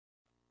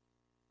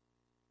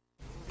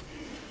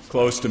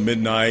Close to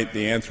midnight,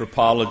 the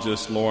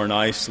anthropologist Lauren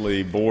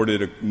Isley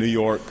boarded a New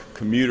York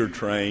commuter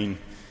train,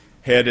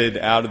 headed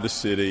out of the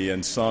city,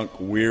 and sunk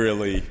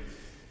wearily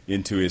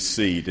into his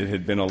seat. It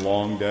had been a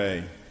long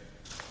day.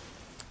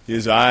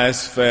 His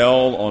eyes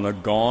fell on a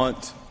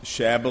gaunt,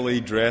 shabbily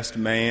dressed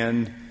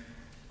man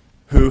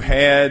who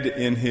had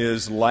in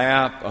his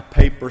lap a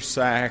paper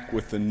sack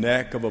with the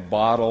neck of a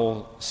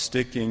bottle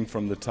sticking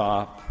from the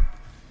top.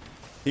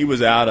 He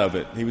was out of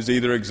it. He was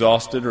either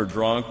exhausted or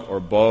drunk or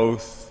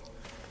both.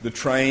 The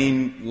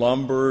train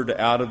lumbered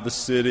out of the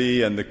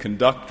city, and the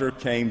conductor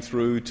came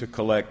through to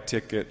collect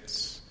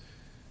tickets.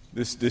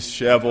 This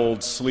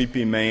disheveled,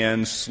 sleepy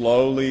man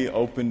slowly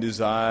opened his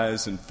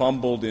eyes and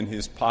fumbled in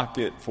his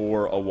pocket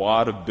for a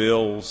wad of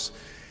bills,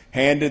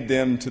 handed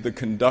them to the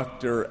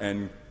conductor,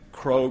 and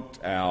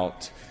croaked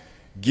out,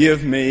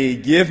 give me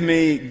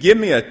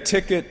a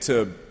ticket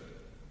to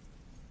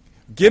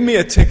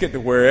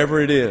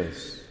wherever it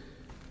is.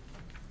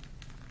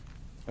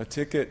 A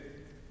ticket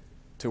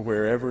to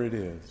wherever it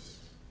is.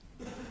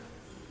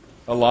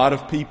 A lot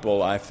of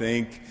people, I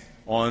think,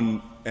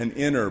 on an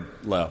inner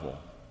level,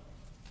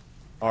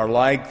 are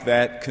like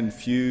that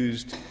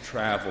confused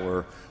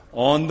traveler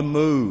on the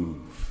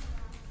move.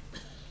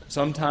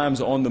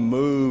 Sometimes on the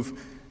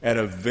move at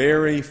a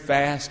very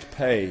fast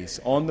pace,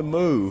 on the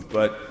move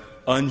but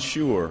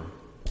unsure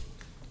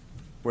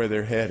where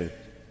they're headed,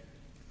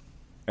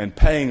 and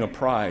paying a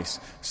price,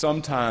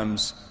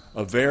 sometimes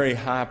a very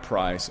high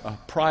price, a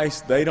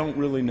price they don't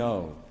really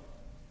know,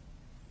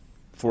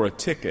 for a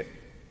ticket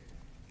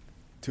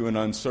to an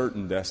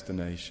uncertain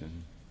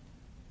destination.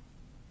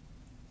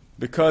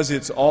 Because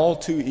it's all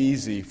too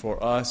easy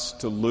for us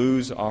to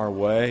lose our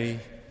way,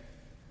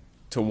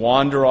 to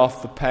wander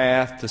off the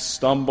path, to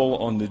stumble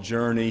on the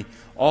journey.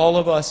 All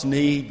of us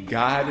need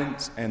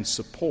guidance and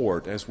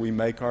support as we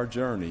make our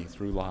journey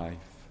through life.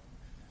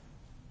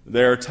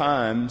 There are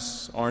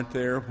times, aren't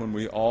there, when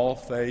we all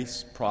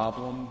face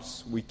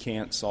problems we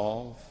can't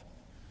solve,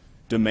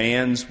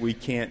 demands we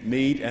can't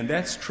meet, and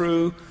that's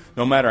true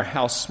no matter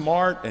how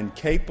smart and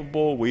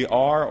capable we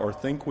are or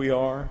think we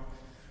are,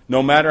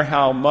 no matter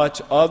how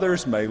much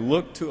others may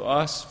look to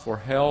us for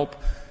help,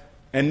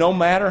 and no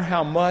matter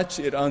how much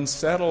it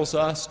unsettles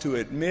us to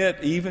admit,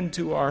 even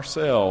to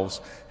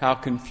ourselves, how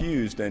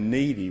confused and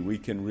needy we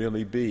can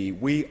really be.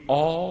 We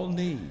all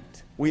need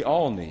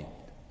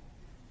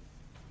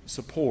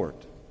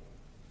support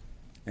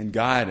and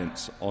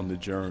guidance on the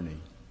journey.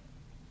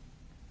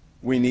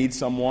 We need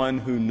someone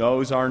who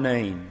knows our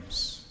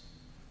names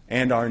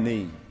and our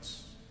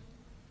needs,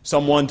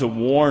 someone to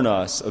warn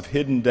us of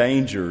hidden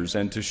dangers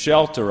and to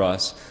shelter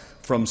us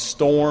from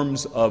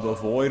storms of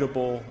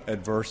avoidable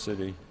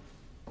adversity,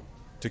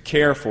 to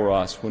care for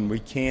us when we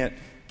can't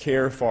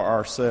care for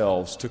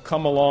ourselves, to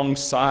come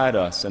alongside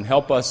us and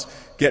help us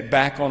get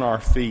back on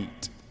our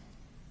feet,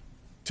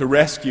 to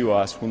rescue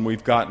us when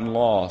we've gotten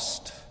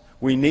lost.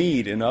 We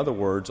need, in other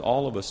words,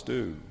 all of us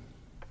do,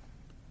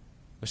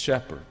 a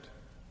shepherd.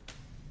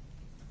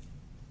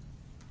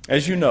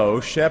 As you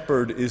know,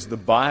 shepherd is the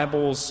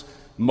Bible's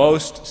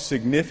most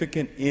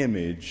significant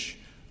image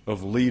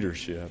of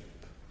leadership.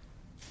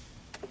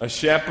 A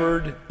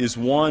shepherd is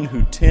one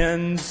who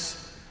tends,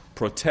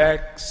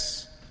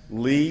 protects,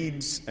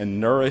 leads, and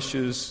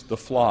nourishes the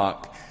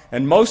flock.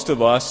 And most of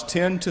us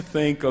tend to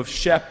think of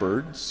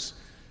shepherds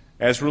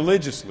as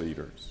religious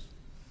leaders.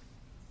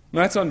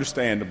 And that's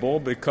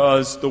understandable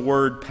because the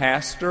word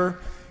pastor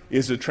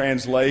is a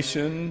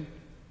translation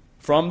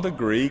from the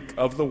Greek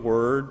of the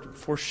word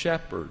for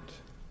shepherd.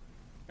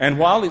 And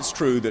while it's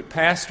true that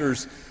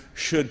pastors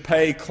should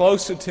pay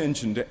close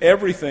attention to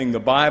everything the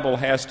Bible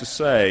has to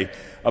say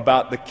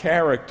about the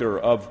character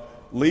of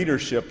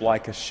leadership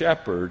like a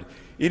shepherd,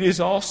 it is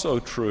also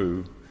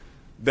true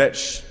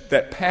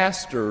that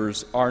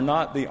pastors are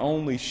not the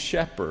only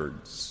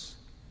shepherds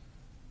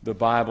the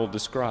Bible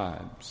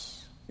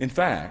describes. In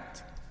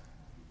fact,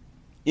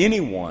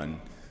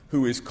 anyone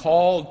who is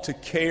called to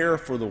care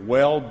for the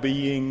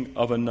well-being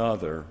of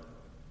another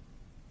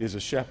is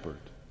a shepherd.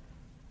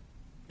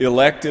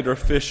 Elected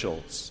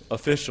officials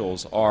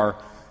are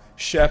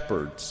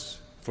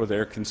shepherds for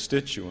their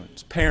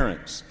constituents.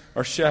 Parents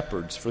are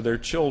shepherds for their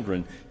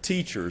children.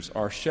 Teachers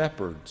are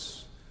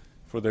shepherds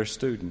for their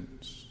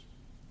students.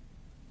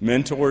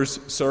 Mentors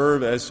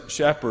serve as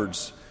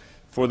shepherds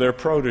for their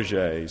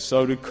protégés.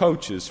 So do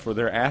coaches for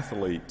their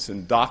athletes,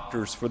 and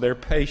doctors for their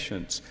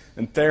patients,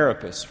 and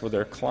therapists for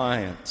their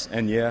clients,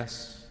 and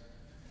yes,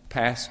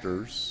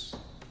 pastors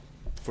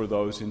for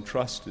those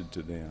entrusted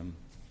to them.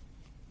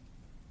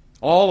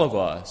 All of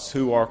us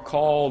who are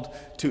called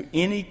to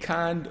any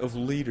kind of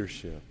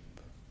leadership,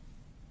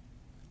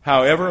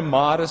 however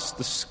modest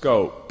the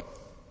scope,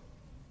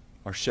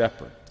 are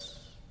shepherds.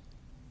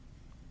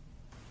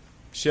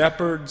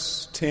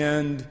 Shepherds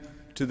tend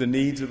to the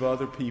needs of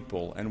other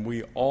people, and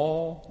we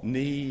all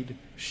need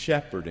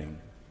shepherding.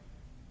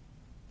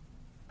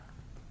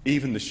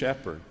 Even the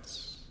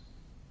shepherds.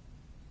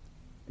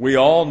 We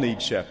all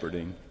need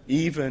shepherding,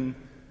 even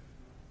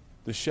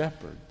the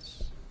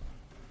shepherds.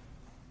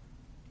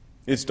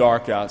 It's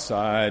dark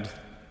outside.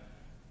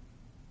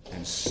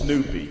 and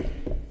Snoopy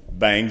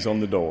bangs on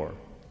the door.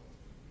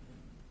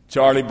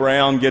 Charlie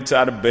Brown gets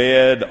out of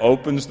bed,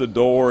 opens the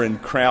door,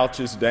 and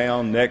crouches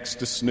down next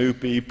to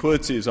Snoopy,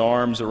 puts his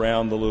arms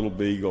around the little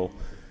beagle,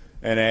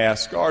 and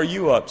asks, "Are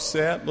you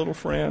upset, little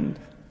friend?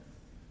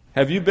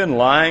 Have you been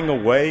lying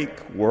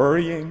awake,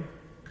 worrying?"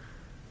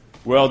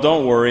 "Well,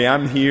 don't worry,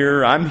 I'm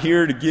here. I'm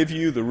here to give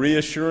you the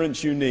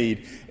reassurance you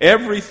need.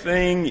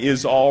 Everything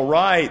is all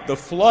right. The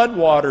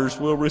floodwaters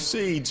will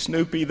recede,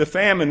 Snoopy. The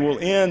famine will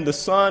end. The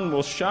sun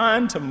will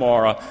shine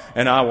tomorrow,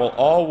 and I will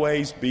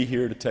always be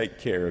here to take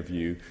care of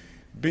you.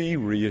 Be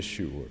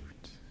reassured."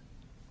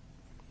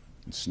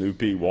 And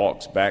Snoopy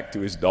walks back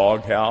to his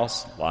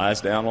doghouse,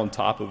 lies down on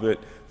top of it,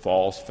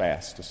 falls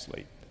fast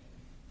asleep.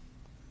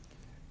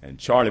 And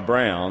Charlie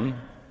Brown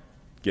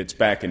gets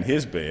back in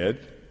his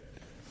bed,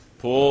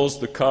 pulls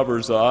the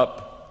covers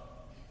up,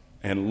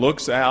 and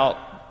looks out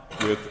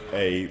with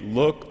a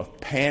look of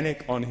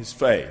panic on his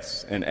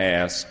face and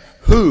asks,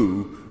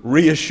 "Who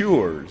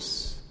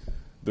reassures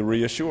the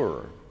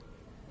reassurer?"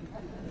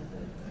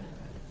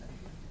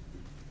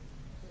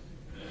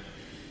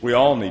 We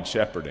all need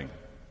shepherding,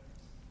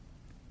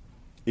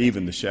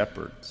 even the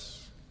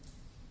shepherds.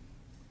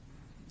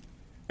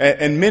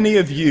 And many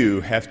of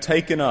you have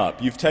taken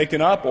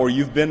up or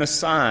you've been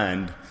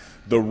assigned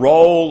the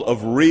role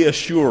of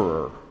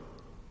reassurer.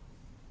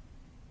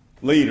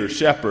 Leader,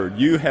 shepherd,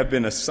 you have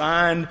been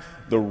assigned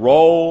the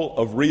role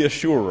of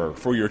reassurer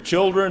for your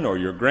children or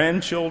your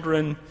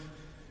grandchildren,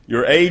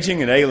 your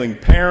aging and ailing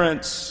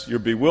parents, your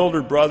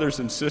bewildered brothers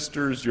and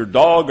sisters, your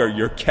dog or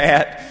your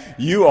cat.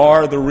 You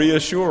are the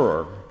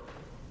reassurer.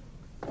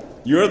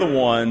 You're the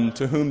one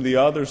to whom the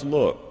others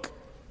look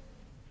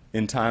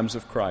in times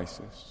of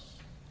crisis.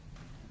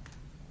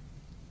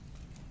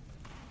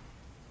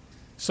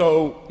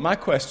 So my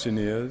question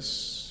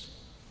is,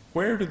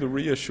 where do the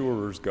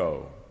reassurers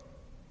go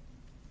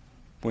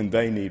when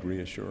they need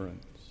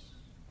reassurance?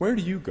 Where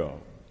do you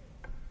go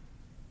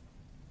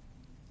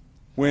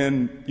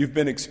when you've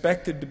been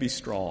expected to be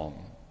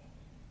strong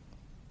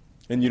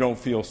and you don't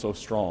feel so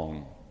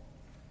strong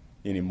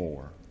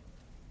anymore?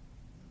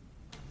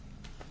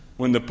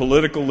 When the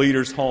political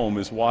leader's home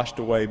is washed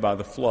away by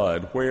the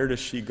flood, where does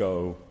she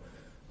go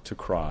to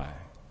cry?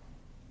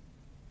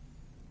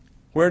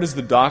 Where does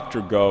the doctor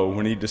go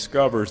when he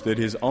discovers that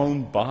his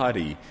own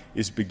body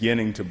is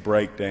beginning to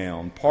break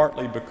down,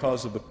 partly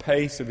because of the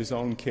pace of his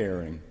own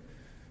caring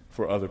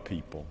for other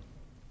people?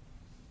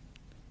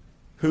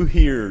 Who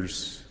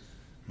hears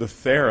the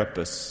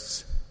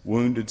therapist's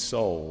wounded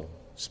soul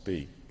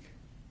speak?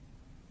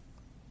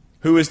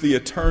 Who is the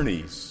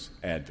attorney's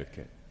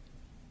advocate?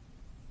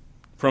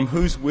 From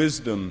whose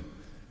wisdom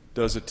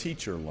does a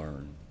teacher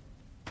learn?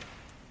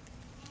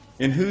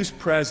 In whose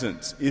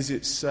presence is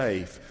it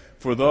safe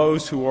for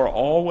those who are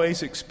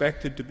always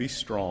expected to be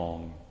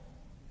strong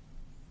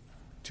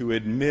to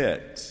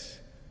admit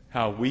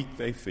how weak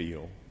they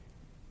feel,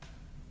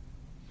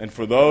 and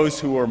for those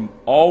who are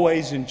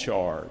always in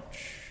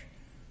charge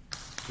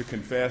to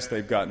confess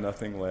they've got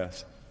nothing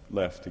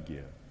left to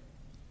give?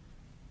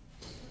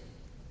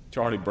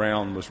 Charlie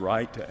Brown was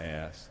right to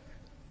ask,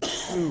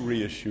 who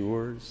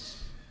reassures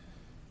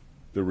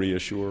the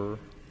reassurer?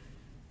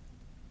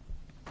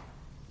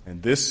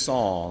 And this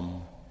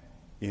psalm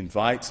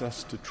invites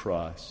us to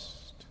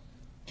trust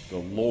the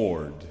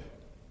Lord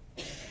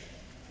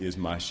is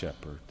my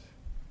shepherd.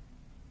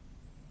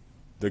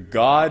 The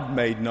God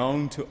made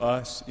known to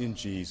us in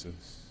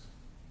Jesus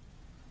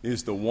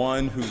is the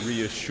one who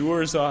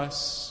reassures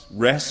us,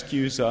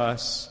 rescues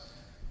us,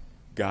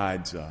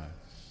 guides us.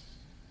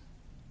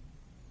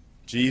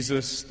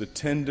 Jesus, the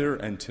tender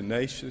and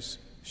tenacious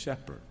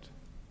shepherd,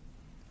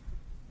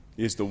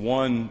 is the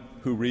one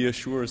who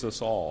reassures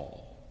us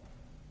all,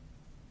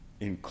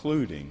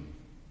 including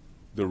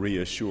the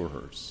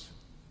reassurers.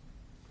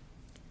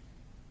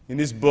 In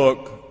his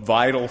book,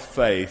 Vital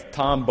Faith,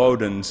 Tom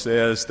Bowden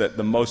says that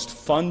the most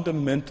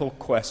fundamental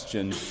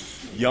question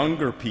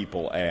younger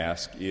people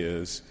ask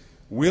is,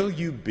 will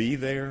you be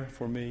there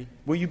for me?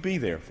 Will you be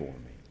there for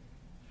me?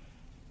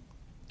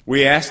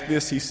 We ask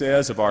this, he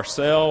says, of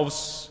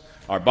ourselves,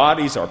 our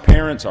bodies, our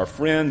parents, our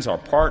friends, our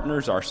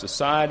partners, our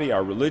society,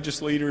 our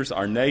religious leaders,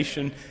 our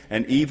nation,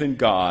 and even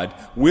God.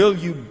 Will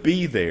you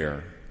be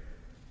there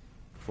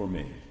for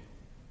me?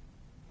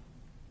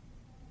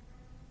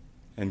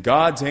 And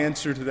God's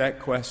answer to that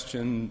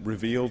question,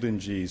 revealed in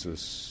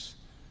Jesus,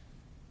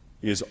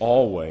 is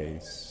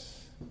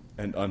always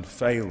and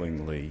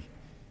unfailingly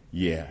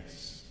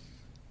yes.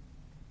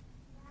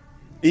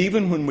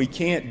 Even when we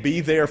can't be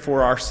there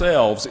for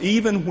ourselves,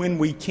 even when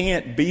we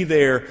can't be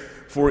there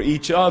for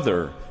each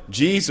other,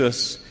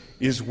 Jesus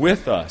is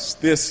with us.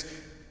 This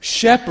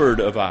shepherd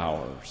of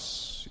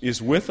ours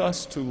is with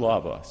us to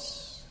love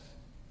us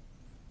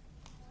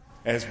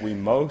as we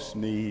most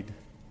need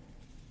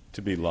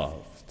to be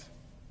loved.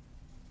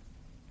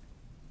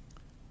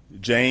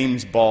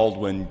 James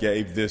Baldwin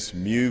gave this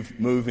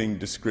moving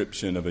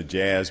description of a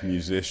jazz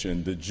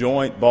musician. The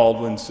joint,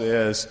 Baldwin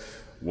says,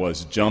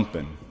 was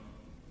jumping.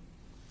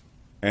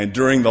 And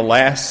during the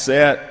last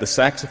set, the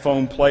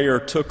saxophone player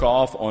took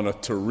off on a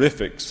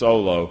terrific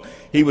solo.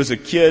 He was a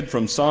kid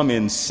from some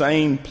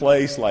insane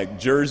place like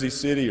Jersey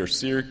City or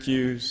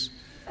Syracuse.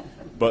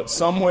 But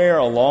somewhere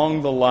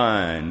along the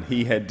line,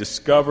 he had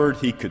discovered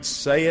he could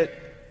say it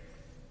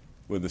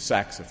with a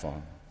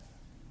saxophone.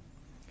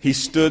 He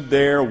stood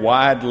there,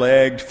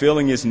 wide-legged,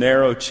 filling his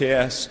narrow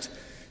chest,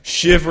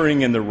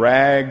 shivering in the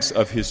rags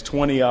of his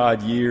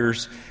 20-odd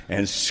years,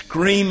 and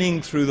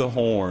screaming through the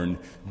horn,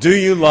 "Do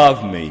you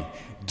love me?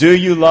 Do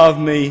you love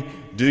me?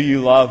 Do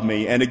you love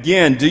me?" And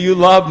again, "Do you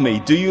love me?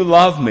 Do you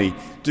love me?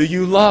 Do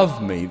you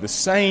love me?" The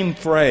same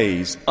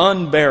phrase,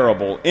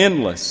 unbearable,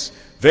 endless,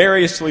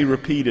 variously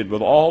repeated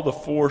with all the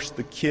force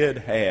the kid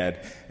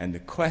had. And the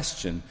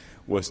question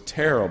was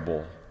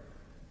terrible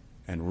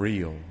and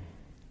real.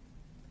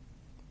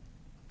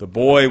 The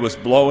boy was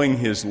blowing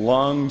his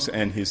lungs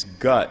and his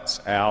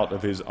guts out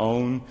of his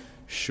own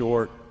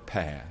short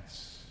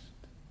past.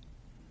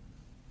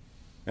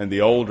 And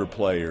the older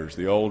players,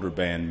 the older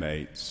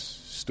bandmates,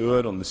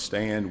 stood on the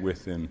stand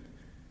with him,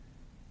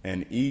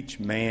 and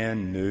each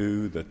man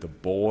knew that the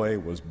boy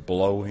was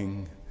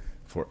blowing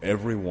for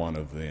every one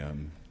of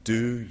them,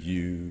 "Do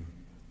you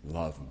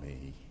love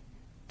me?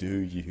 Do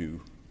you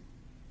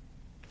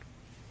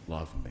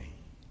love me?"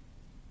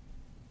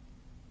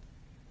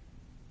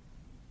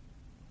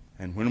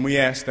 And when we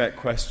ask that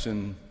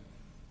question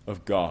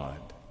of God,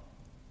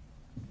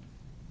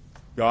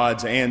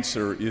 God's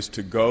answer is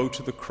to go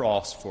to the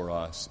cross for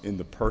us in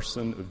the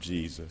person of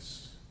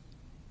Jesus,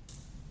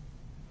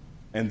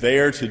 and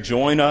there to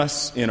join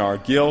us in our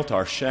guilt,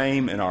 our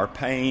shame, and our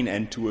pain,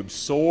 and to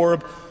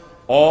absorb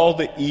all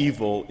the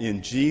evil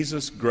in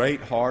Jesus'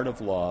 great heart of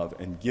love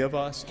and give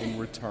us in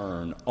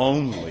return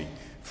only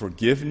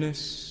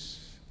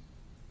forgiveness,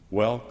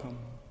 welcome,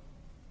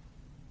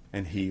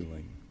 and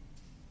healing.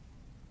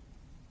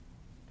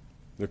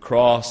 The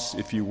cross,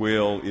 if you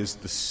will, is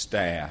the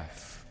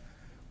staff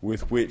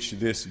with which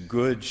this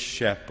good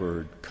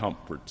shepherd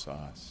comforts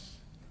us,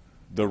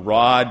 the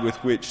rod with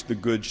which the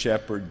good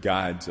shepherd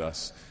guides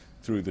us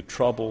through the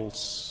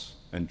troubles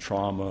and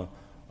trauma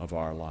of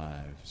our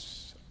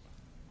lives.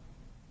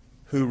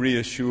 Who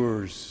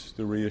reassures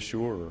the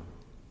reassurer?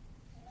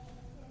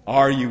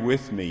 Are you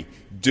with me?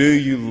 Do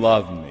you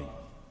love me?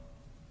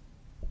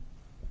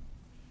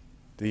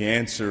 The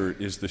answer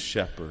is the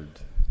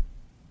shepherd.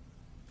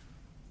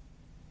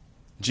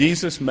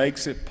 Jesus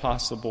makes it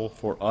possible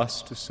for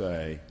us to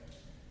say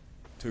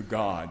to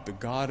God, the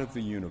God of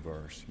the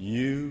universe,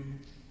 "You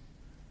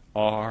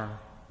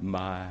are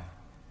my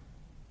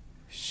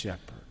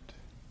shepherd."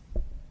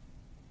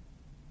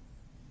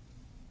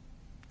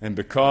 And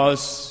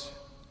because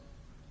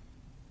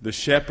the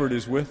shepherd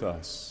is with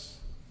us,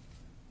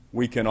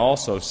 we can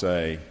also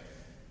say,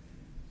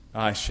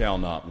 "I shall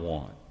not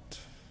want.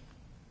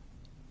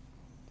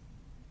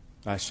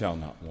 I shall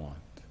not want."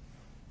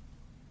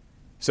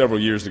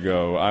 Several years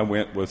ago, I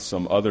went with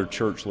some other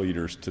church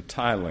leaders to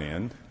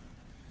Thailand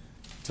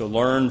to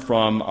learn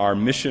from our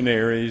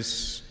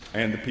missionaries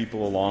and the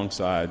people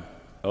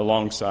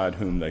alongside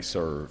whom they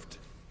served.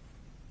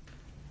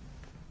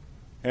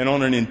 And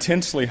on an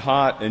intensely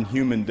hot and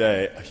humid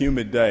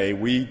day,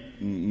 we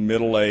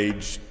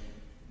middle-aged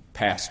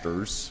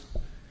pastors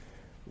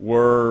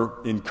were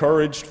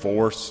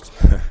forced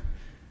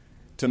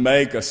to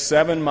make a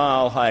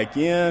 7-mile hike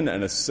in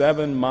and a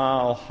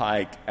 7-mile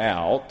hike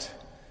out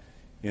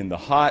in the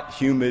hot,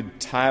 humid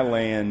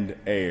Thailand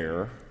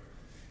air,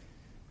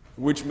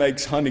 which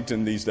makes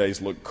Huntington these days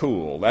look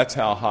cool. That's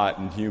how hot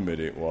and humid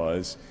it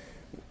was.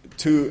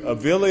 To a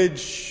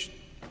village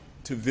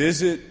to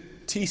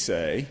visit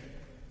Tisei,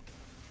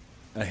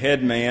 a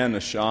headman, a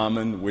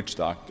shaman, witch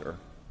doctor,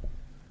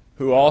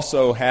 who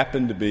also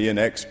happened to be an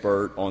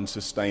expert on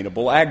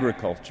sustainable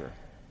agriculture.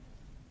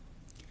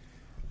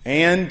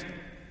 And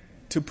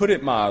to put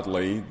it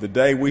mildly, the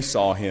day we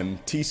saw him,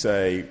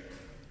 Tisei,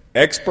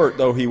 expert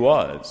though he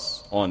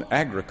was on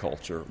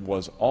agriculture,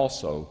 was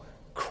also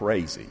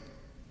crazy.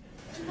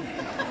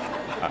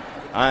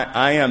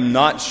 I am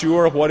not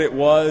sure what it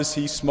was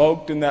he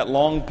smoked in that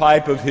long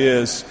pipe of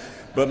his,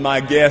 but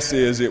my guess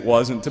is it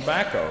wasn't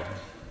tobacco.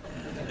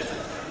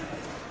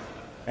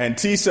 And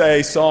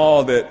Tisei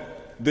saw that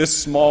this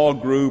small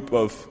group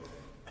of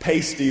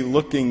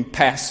pasty-looking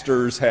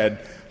pastors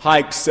had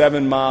hiked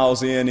 7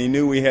 miles in. He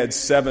knew we had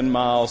 7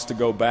 miles to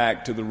go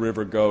back to the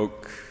River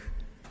Gok.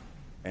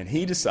 And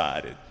he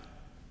decided,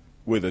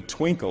 with a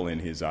twinkle in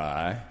his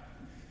eye,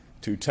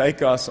 to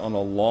take us on a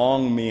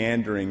long,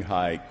 meandering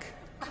hike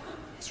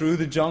through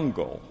the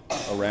jungle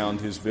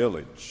around his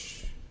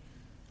village.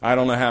 I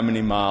don't know how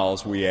many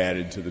miles we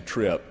added to the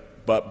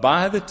trip, but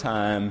by the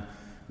time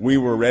we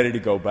were ready to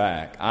go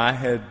back,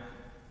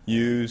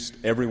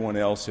 everyone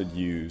else had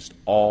used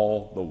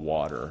all the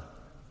water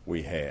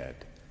we had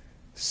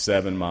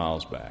 7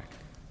 miles back.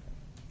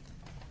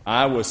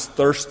 I was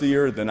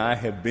thirstier than I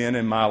have been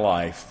in my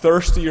life,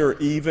 thirstier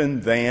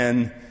even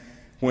than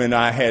when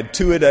I had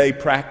 2-a-day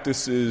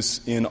practices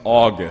in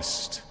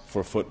August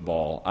for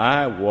football.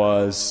 I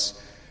was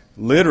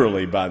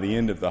literally by the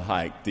end of the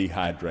hike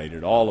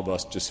dehydrated. All of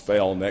us just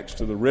fell next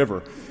to the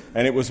river.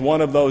 And it was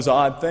one of those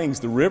odd things.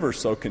 The river's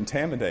so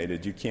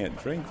contaminated you can't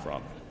drink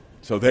from it.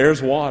 So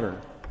there's water,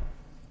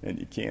 and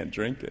you can't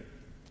drink it.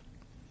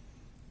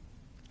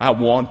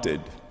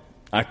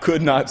 I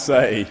could not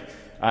say,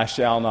 I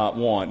shall not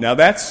want. Now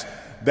that's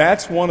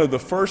one of the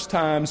first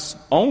times,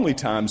 only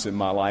times in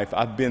my life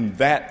I've been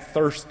that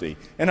thirsty.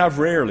 And I've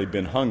rarely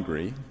been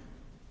hungry.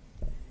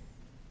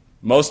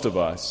 Most of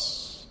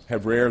us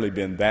have rarely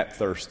been that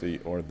thirsty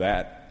or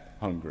that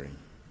hungry.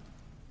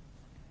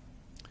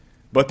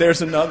 But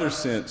there's another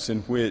sense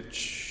in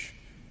which,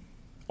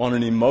 on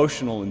an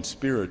emotional and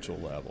spiritual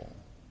level,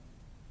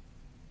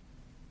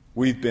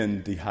 we've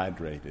been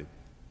dehydrated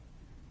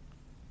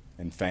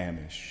and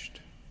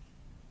famished.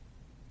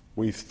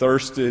 We've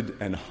thirsted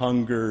and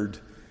hungered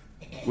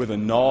with a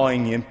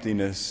gnawing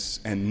emptiness,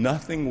 and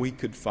nothing we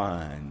could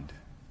find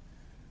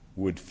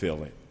would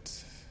fill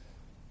it.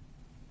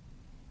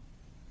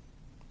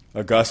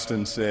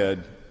 Augustine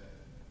said,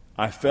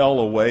 I fell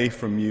away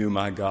from you,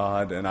 my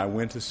God, and I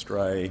went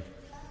astray,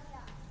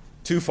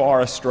 too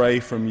far astray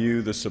from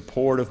you, the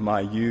support of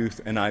my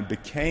youth, and I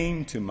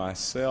became to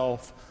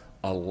myself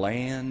a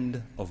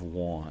land of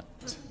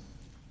want.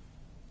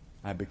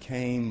 I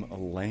became a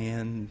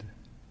land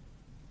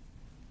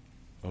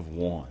of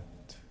want.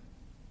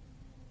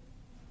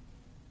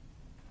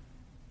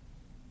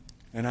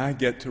 And I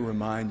get to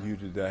remind you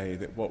today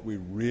that what we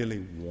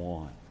really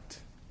want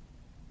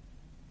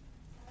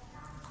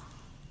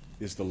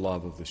is the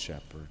love of the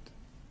shepherd.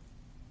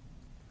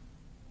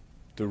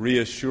 The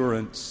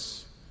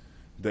reassurance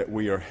that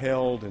we are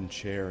held and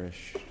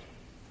cherished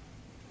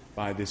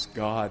by this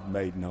God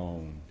made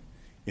known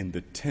in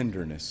the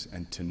tenderness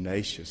and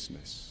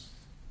tenaciousness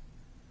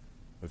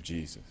of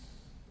Jesus.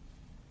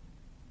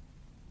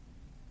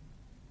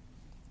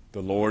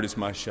 The Lord is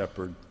my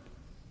shepherd,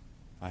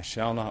 I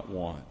shall not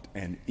want,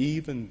 and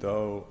even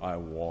though I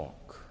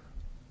walk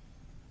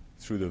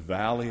through the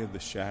valley of the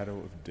shadow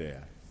of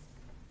death,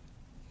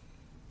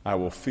 I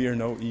will fear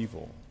no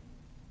evil,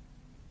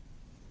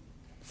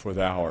 for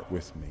thou art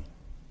with me.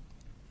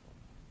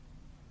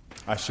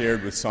 I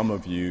shared with some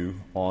of you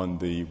on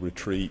the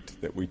retreat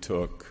that we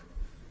took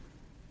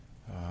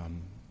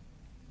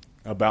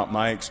about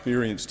my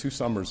experience 2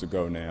 summers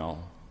ago now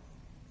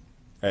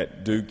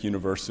at Duke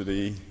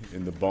University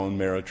in the bone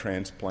marrow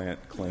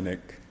transplant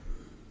clinic.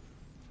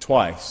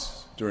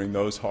 Twice during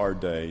those hard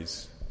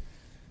days,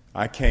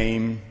 I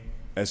came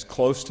as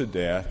close to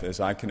death as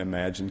I can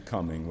imagine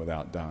coming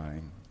without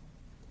dying.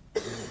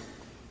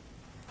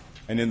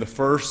 And in the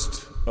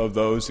first of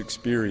those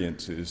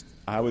experiences,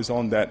 I was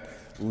on that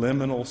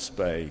liminal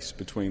space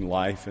between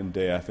life and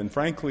death. And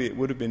frankly, it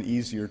would have been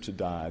easier to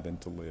die than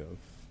to live.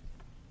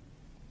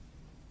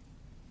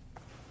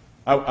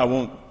 I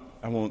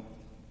won't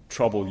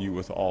trouble you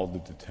with all the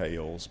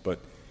details, but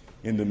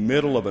in the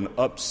middle of an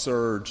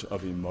upsurge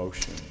of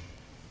emotion,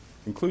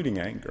 including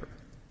anger,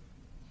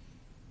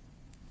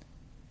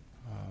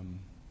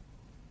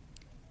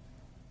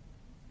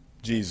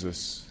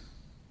 Jesus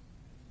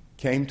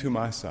came to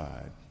my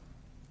side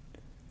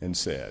and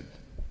said,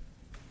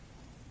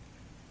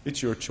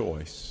 it's your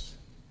choice.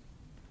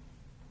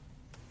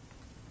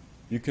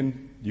 You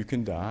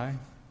can die,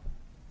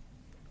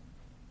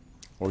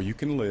 or you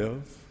can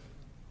live.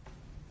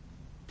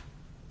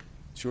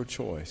 It's your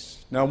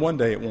choice. Now, one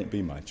day it won't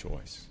be my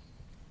choice.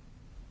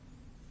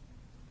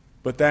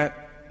 But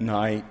that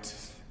night,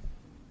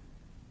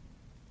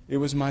 it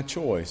was my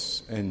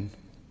choice. And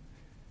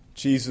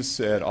Jesus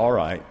said, all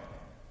right,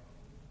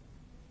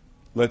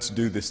 let's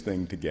do this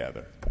thing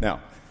together.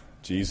 Now,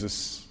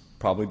 Jesus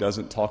probably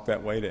doesn't talk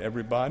that way to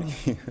everybody.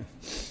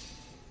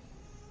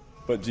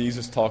 But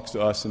Jesus talks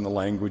to us in the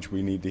language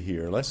we need to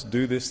hear. Let's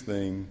do this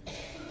thing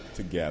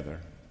together.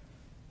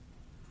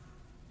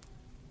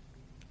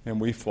 And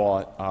we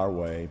fought our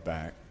way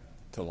back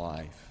to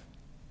life.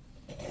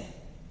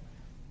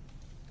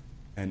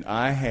 And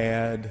I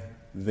had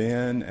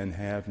then and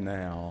have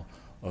now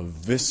a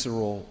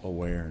visceral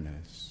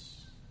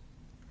awareness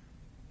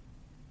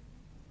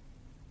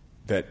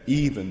that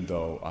even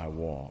though I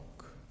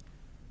walk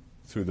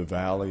through the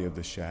valley of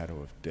the shadow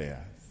of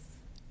death,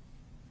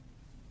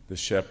 the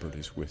shepherd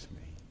is with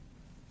me.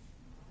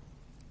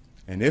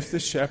 And if the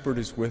shepherd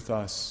is with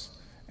us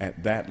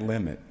at that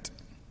limit,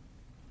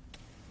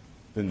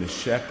 then the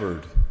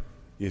shepherd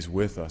is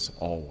with us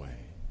always.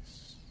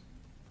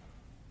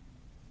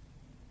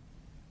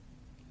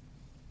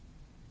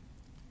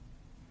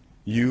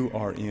 You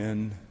are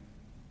in,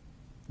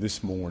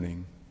 this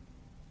morning,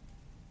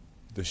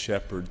 the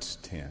shepherd's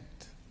tent.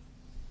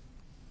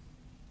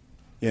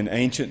 In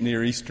ancient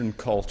Near Eastern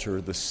culture,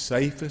 the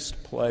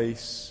safest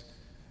place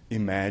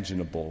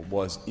imaginable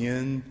was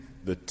in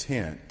the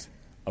tent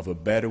of a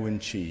Bedouin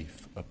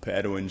chief, a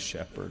Bedouin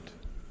shepherd.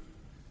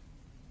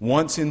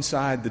 Once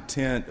inside the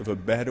tent of a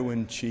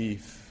Bedouin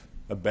chief,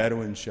 a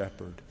Bedouin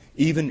shepherd,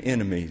 even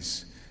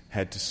enemies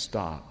had to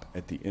stop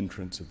at the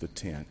entrance of the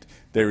tent.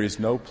 There is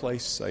no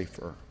place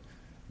safer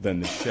than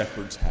the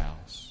shepherd's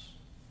house.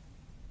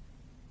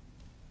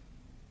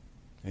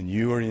 and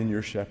you are in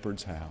your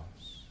shepherd's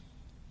house.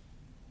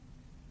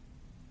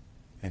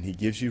 And he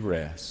gives you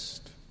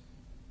rest.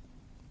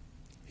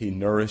 He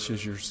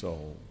nourishes your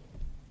soul.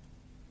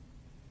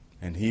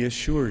 And he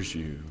assures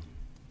you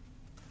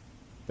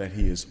that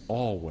he is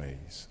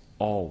always,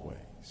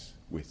 always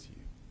with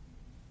you.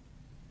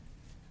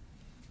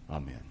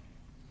 Amen.